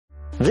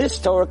This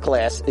Torah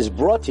class is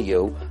brought to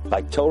you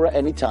by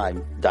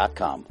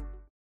TorahAnytime.com.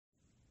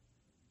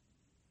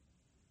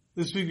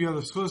 This week we have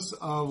the schus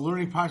of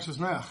learning Parshat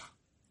Noach.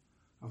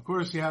 Of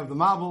course, you have the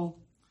Mabul,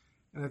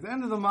 and at the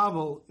end of the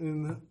Mabul,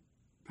 in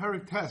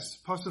Perek Tes,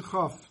 Pasuk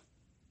Chof,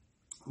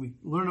 we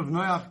learn of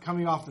Noach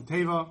coming off the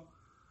Teva,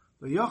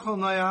 the Yochel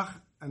Noach,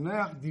 and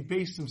Noach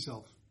debased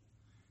himself.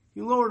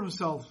 He lowered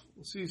himself.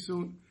 We'll see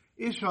soon.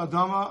 Ish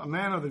Adama, a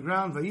man of the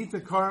ground,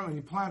 Vayita Karam, and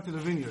he planted a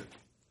vineyard.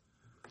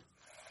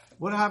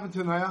 What happened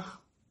to Noach?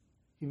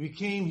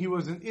 He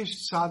was an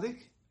Ish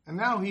Tzaddik, and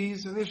now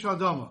he's an Ish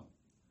Adama.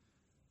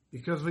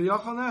 Because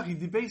Vayachal Noach, he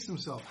debased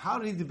himself. How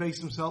did he debase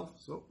himself?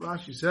 So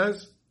Rashi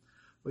says,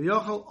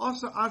 Vayachal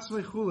Asa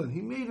Atzmei Chulin.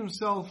 He made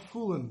himself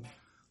Chulin,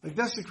 like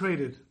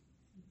desecrated,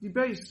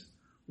 debased.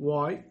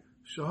 Why?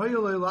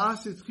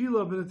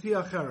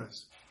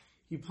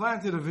 He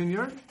planted a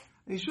vineyard, and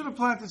he should have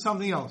planted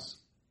something else.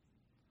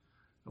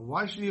 And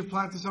why should he have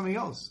planted something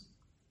else?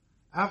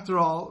 After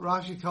all,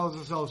 Rashi tells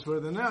us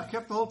elsewhere that Noach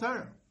kept the whole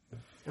Torah.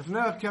 If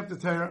Noach kept the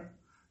Torah,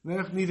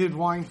 Noach needed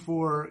wine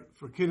for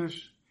Kiddush,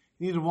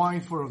 he needed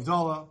wine for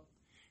Havdalah,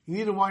 he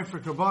needed wine for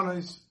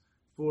Karbanos,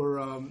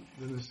 for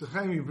the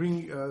Nesachim, you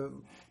bring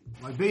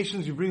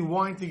libations, you bring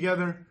wine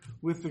together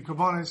with the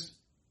Karbanos.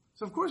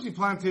 So of course he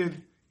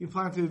planted a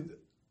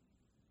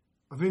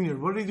vineyard.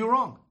 What did he do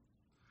wrong?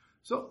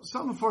 So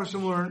some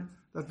Mepharshim learn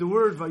that the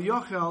word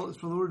Vayachel is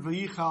from the word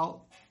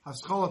Vayichal,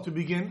 Haskalah, to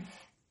begin,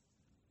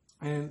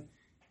 and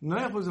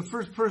Noach was the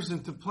first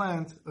person to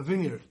plant a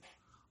vineyard.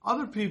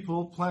 Other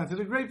people planted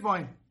a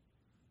grapevine.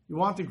 You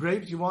wanted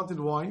grapes, you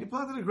wanted wine, you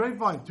planted a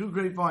grapevine, 2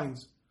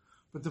 grapevines.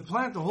 But to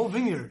plant a whole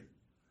vineyard,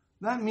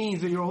 that means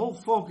that your whole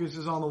focus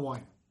is on the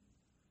wine.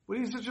 What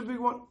is such a big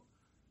one?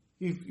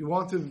 If you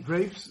wanted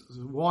grapes,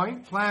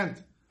 wine,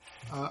 plant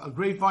a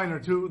grapevine or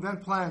 2, then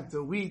plant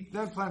wheat,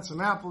 then plant some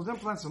apples, then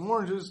plant some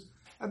oranges,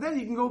 and then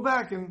you can go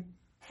back and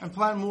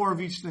plant more of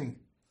each thing.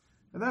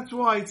 And that's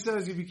why it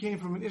says he became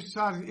from an Ish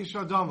Tzaddik, Ish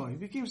Adama. He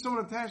became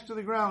someone attached to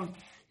the ground.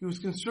 He was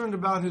concerned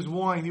about his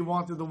wine. He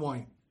wanted the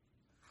wine.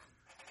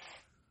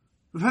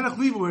 Rav Henoch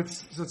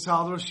Leibowitz,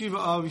 Zatzal, the Rosh Yeshiva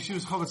of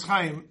Yeshivas Chavetz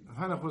Chaim. Rav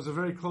Henoch was a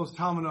very close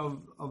Talmud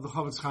of the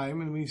Chavetz Chaim,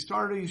 and when he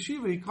started a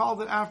yeshiva, he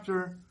called it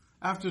after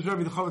his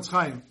Rebbe, the Chavetz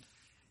Chaim.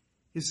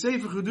 His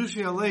Sefer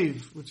Chedushei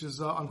Alev, which is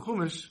on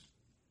Chumash,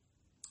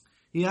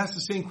 he asked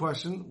the same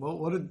question. Well,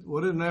 what did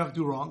Noach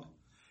do wrong?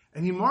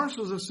 And he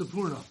marshals a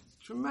Sepurna.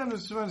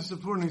 Tremendous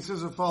Sepurna. He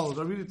says as follows.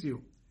 I'll read it to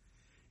you.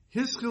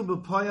 Hischil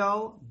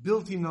b'payal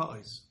bilti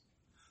na'is.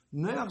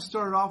 Noach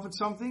started off with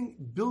something,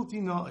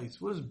 bilti na'is.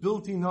 What does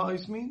bilti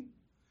na'is mean?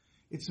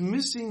 It's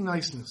missing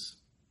niceness.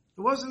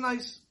 It wasn't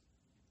nice.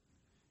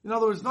 In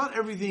other words, not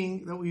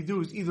everything that we do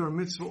is either a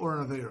mitzvah or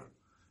an avera.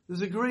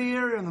 There's a gray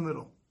area in the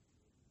middle.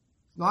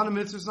 It's not a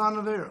mitzvah, it's not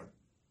an avera.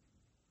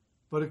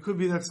 But it could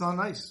be that's not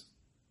nice.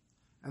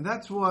 And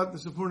that's what the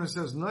Sepurna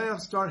says.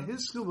 Noach started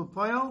hischil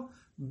b'payal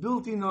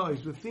bilti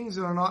na'is, with things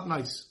that are not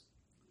nice.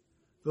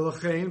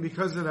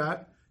 Because of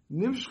that,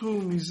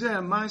 nimshchu mizeh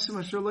ma'asim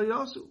asher lo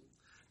yasu.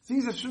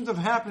 Things that shouldn't have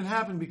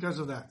happened because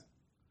of that.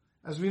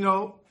 As we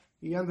know,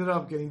 he ended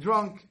up getting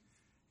drunk,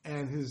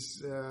 and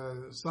his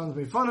sons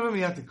made fun of him.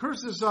 He had to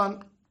curse his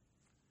son.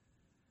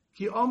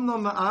 Ki omna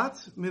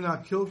ma'at min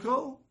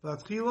ha'kilkol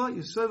v'atchila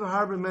yisov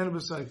harbe men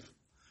b'seif.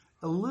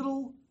 A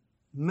little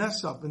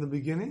mess up in the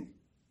beginning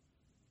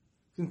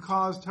can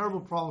cause terrible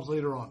problems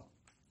later on.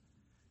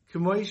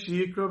 As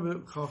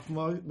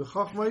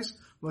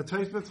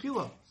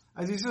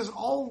he says,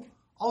 all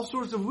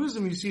sorts of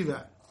wisdom, you see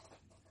that.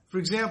 For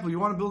example, you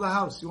want to build a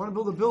house, you want to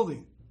build a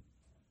building.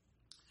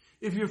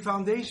 If your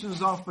foundation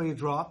is off by a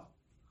drop,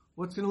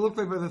 what's going to look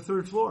like by the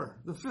 3rd floor,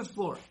 the 5th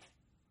floor,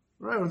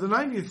 right, or the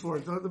 90th floor?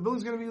 The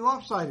building's going to be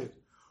lopsided.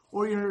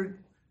 Or you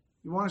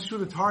want to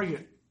shoot a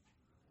target.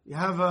 You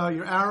have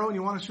your arrow and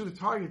you want to shoot a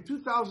target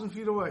 2,000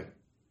 feet away.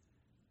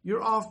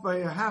 You're off by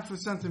a half a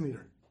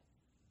centimeter.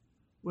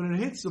 When it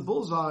hits the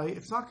bullseye,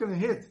 it's not going to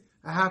hit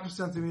a half a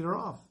centimeter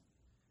off.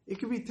 It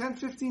could be 10,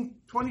 15,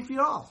 20 feet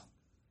off.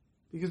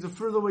 Because the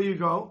further away you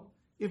go,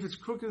 if it's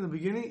crooked in the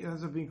beginning, it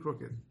ends up being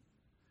crooked.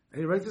 And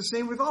he writes the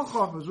same with all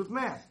chachmas, with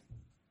math.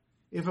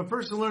 If a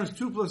person learns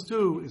 2 plus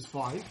 2 is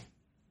 5,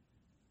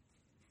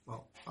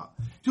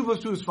 2 plus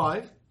 2 is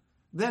 5,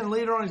 then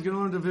later on he's going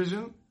to learn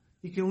division.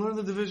 He can learn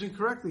the division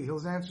correctly.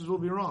 His answers will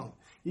be wrong.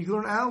 He can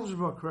learn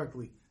algebra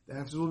correctly. The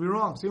answers will be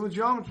wrong. Same with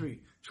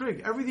geometry,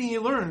 trig. Everything he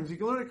learns, he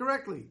can learn it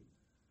correctly.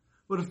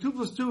 But if 2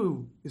 plus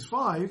 2 is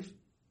 5,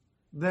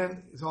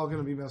 then it's all going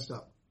to be messed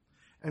up.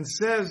 And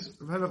says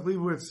Rav Henoch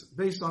Leibowitz,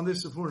 based on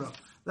this Sepurna,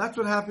 that's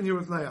what happened here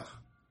with Noach.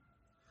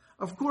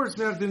 Of course,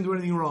 Noach didn't do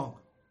anything wrong.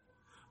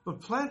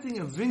 But planting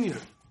a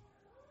vineyard,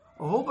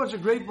 a whole bunch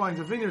of grapevines,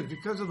 a vineyard,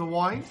 because of the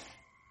wine,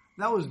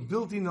 that was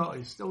bilti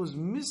na'is. That was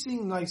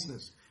missing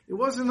niceness. It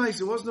wasn't nice.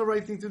 It wasn't the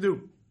right thing to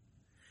do.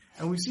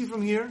 And we see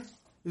from here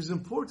is the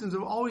importance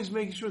of always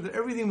making sure that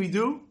everything we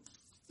do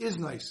is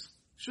nice.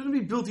 Shouldn't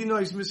be bilti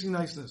na'is, missing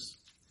niceness.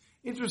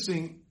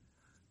 Interesting,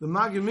 the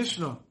Maggid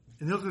Mishnah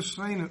in Hilchos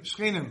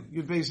Shchenim,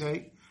 Yud Beis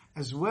Hey,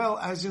 as well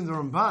as in the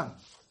Ramban,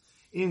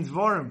 in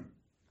Dvarim,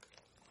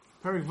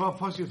 Perik Vav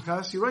Pasuk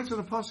Ches, he writes on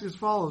the Pasuk as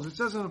follows. It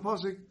says in the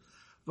Pasuk,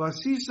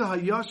 Vasisa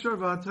hayashar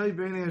v'atay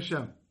b'nei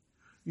Hashem.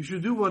 You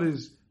should do what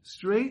is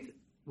straight,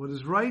 what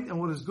is right, and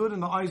what is good in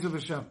the eyes of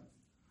Hashem.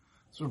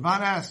 So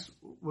Rabban asks,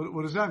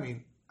 what does that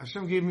mean?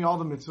 Hashem gave me all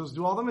the mitzvahs,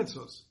 do all the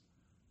mitzvahs.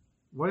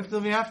 What if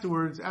tell me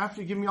afterwards,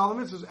 after you give me all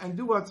the mitzvahs, and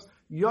do what's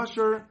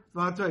yashar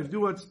v'atay, do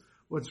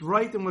what's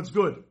right and what's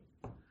good.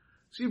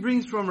 So he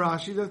brings from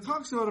Rashi that it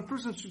talks about a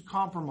person should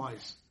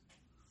compromise.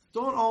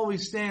 Don't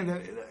always stand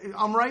that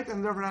I'm right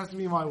and therefore it has to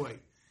be my way.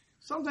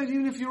 Sometimes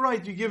even if you're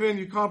right, you give in,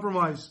 you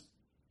compromise.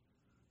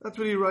 That's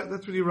what he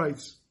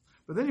writes.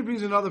 But then he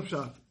brings another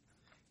pshat.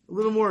 A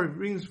little more, he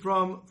brings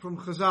from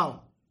Chazal.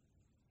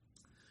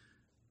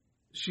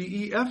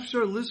 She'i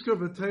efshar liskar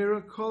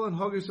b'teira kol and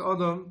hagis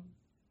adam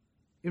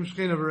im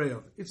shcheina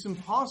v'reyav. It's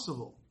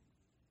impossible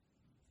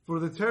for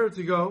the Torah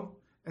to go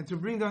and to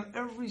bring down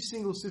every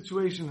single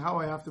situation how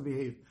I have to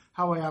behave,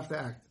 how I have to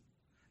act.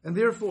 And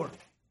therefore,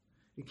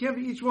 it can't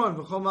be each one,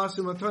 v'chol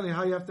masim matani,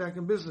 how you have to act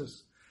in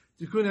business.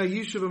 Tikun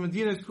ha'yishuv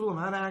ha'medinas kulam,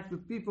 how to act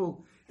with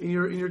people in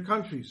your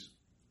countries.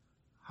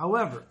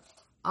 However,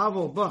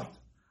 but,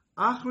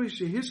 achri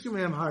shehiskim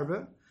mehem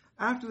harbe,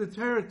 after the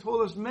Torah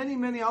told us many,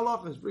 many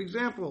halachas. For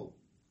example,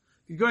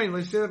 don't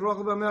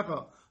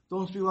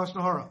speak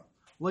lashon hara.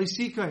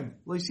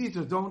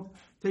 Don't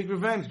take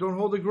revenge. Don't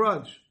hold a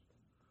grudge.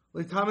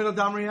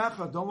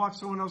 Don't watch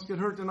someone else get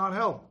hurt and not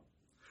help.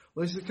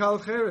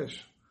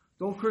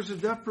 Don't curse a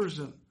deaf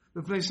person.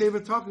 If they say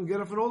talking, get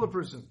off an older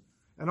person.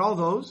 And all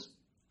those.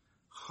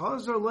 Then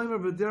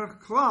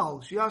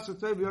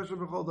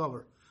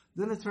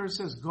the Torah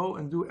says, go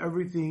and do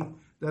everything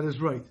that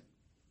is right.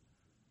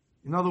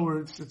 In other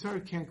words, the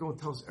Torah can't go and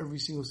tell us every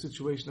single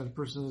situation that a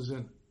person is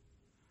in.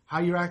 How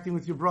you're acting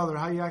with your brother,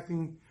 how you're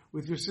acting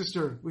with your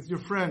sister, with your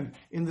friend,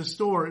 in the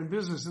store, in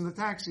business, in the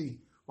taxi,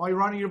 while you're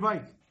riding your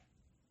bike.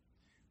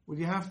 What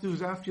you have to do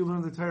is after you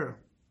learn the Torah,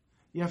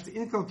 you have to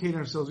inculcate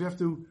ourselves, we have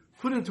to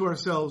put into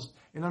ourselves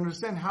and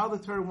understand how the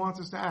Torah wants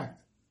us to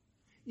act.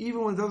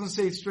 Even when it doesn't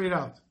say it straight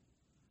out,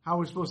 how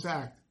we're supposed to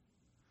act.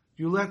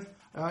 You let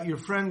your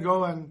friend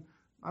go and,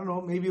 I don't know,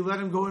 maybe let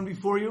him go in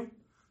before you.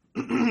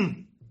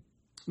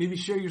 Maybe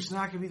share your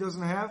snack if he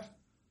doesn't have.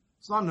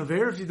 It's not an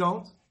affair if you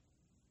don't.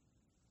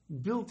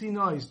 Bilti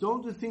nice.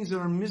 Don't do things that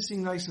are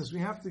missing niceness. We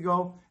have to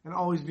go and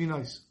always be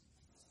nice.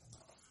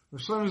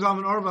 Rosh Shlomo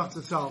Zalman Auerbach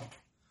Tzal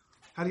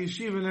had a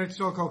yeshiva in Eretz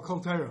Yisrael called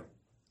Kol Torah.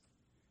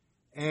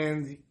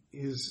 And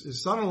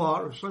his son-in-law,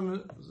 Rosh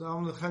Shlomo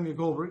Zalman Nechemia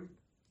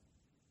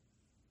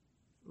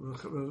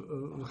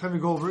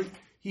Goldberg,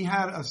 he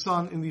had a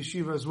son in the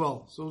yeshiva as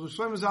well. So Rosh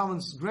Shlomo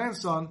Zalman's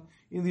grandson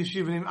in the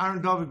yeshiva named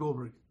Aaron David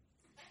Goldberg.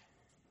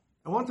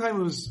 And one time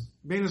it was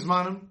Bein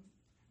Zmanim,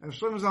 and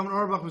Shlomo Zalman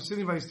Auerbach was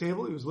sitting by his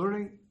table, he was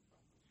learning,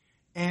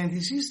 and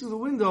he sees through the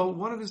window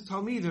one of his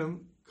Talmidim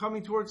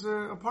coming towards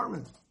the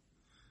apartment.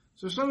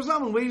 So Shlomo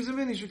Zalman waves him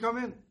in, he should come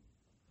in.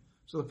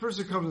 So the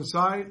person comes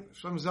inside,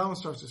 Shlomo Zalman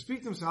starts to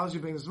speak to him, so how's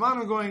your Bein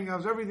Zmanim going,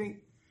 how's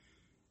everything?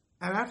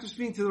 And after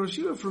speaking to the Rosh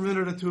Yeshiva for a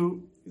minute or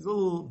two, he's a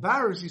little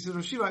embarrassed, he said,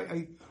 Rosh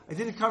Yeshiva, I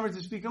didn't come here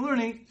to speak and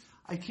learning,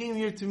 I came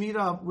here to meet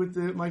up with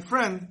my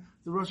friend,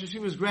 the Rosh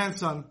Yeshiva's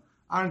grandson,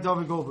 Aaron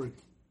David Goldberg.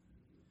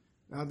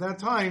 Now, at that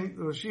time,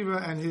 the Rosh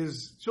Yeshiva and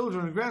his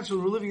children and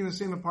grandchildren were living in the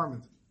same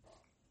apartment.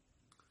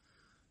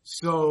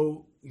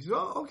 So, he said,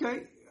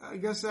 okay, I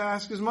guess I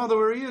ask his mother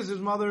where he is. His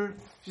mother,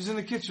 she's in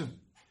the kitchen.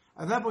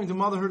 At that point, the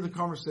mother heard the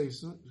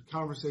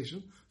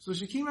conversation, so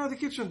she came out of the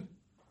kitchen.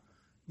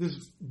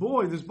 This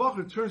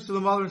bacher, turns to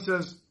the mother and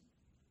says,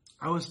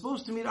 I was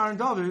supposed to meet Aaron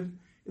David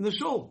in the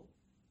shul,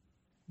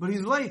 but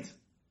he's late.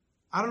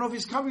 I don't know if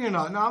he's coming or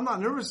not. Now, I'm not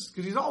nervous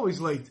because he's always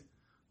late.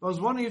 But I was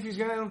wondering if he's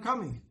going to end up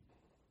coming.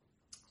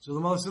 So the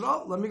mother said,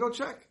 let me go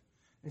check.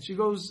 And she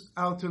goes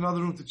out to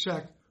another room to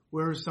check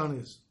where her son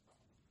is.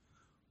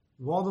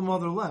 While the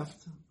mother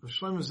left, Rosh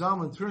Shlomo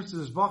Zalman turns to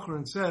this bacher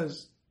and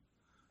says,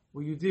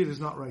 what you did is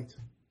not right.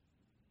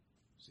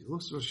 So he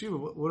looks at Rosh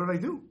Yeshiva, what did I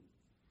do?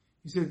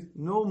 He said,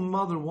 no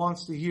mother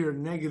wants to hear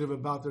negative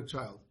about their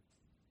child.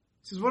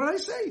 He says, what did I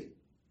say? He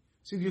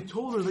said, you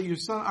told her that your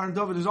son Aaron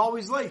David is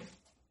always late.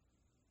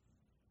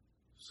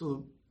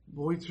 So the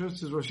boy turns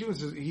to his Rosh Yeshiva and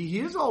says, he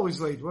is always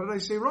late. What did I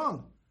say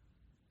wrong?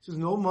 He says,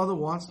 no mother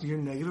wants to hear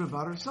negative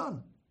about her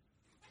son.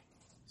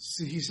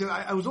 So he said,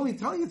 I was only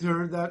telling to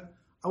her that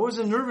I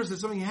wasn't nervous that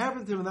something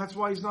happened to him and that's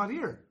why he's not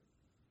here.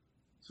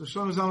 So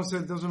Shlomo Zalman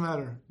said, it doesn't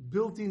matter.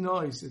 Bilti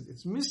nice.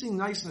 It's missing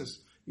niceness.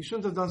 You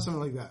shouldn't have done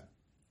something like that.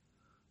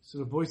 So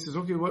the boy says,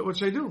 okay, what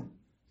should I do?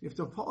 You have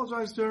to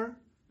apologize to her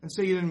and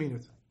say you didn't mean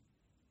it.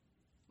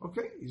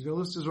 Okay, he's going to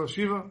list his Rosh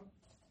Yeshiva.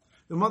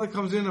 The mother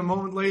comes in a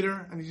moment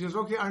later and he says,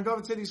 okay, Aaron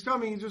David said he's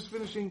coming. He's just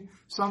finishing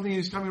something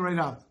and he's coming right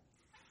out.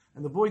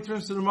 And the boy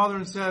turns to the mother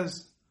and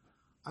says,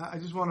 I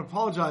just want to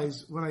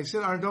apologize. When I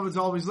said Aaron David's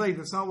always late,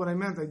 that's not what I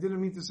meant. I didn't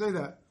mean to say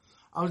that.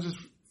 I was just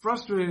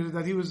frustrated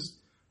that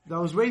I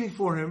was waiting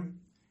for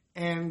him,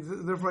 and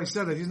therefore I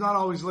said it. He's not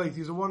always late.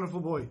 He's a wonderful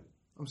boy.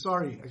 I'm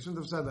sorry. I shouldn't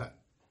have said that.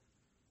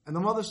 And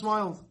the mother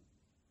smiled,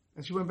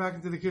 and she went back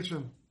into the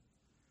kitchen.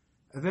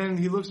 And then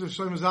he looks at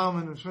Shlomo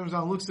Zalman, and Shlomo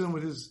Zalman looks at him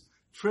with his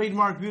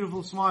trademark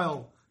beautiful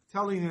smile,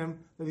 telling him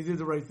that he did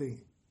the right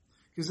thing.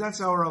 Because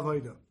that's our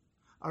avodah.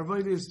 Our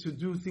avodah is to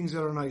do things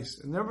that are nice,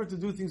 and never to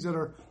do things that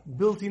are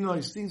built-in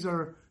nice, things that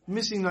are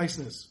missing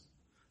niceness.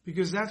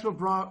 Because that's what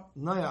brought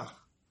Noach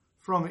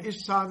from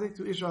Ish Tzaddik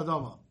to Ish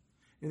Adama.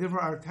 And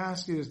therefore our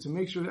task is to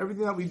make sure that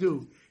everything that we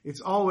do,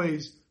 it's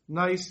always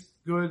nice,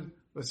 good,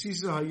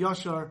 Vasisa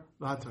HaYashar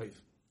V'Hatayv.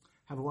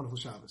 Have a wonderful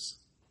Shabbos.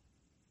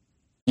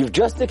 You've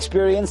just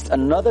experienced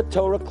another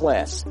Torah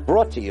class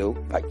brought to you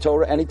by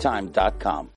TorahAnytime.com.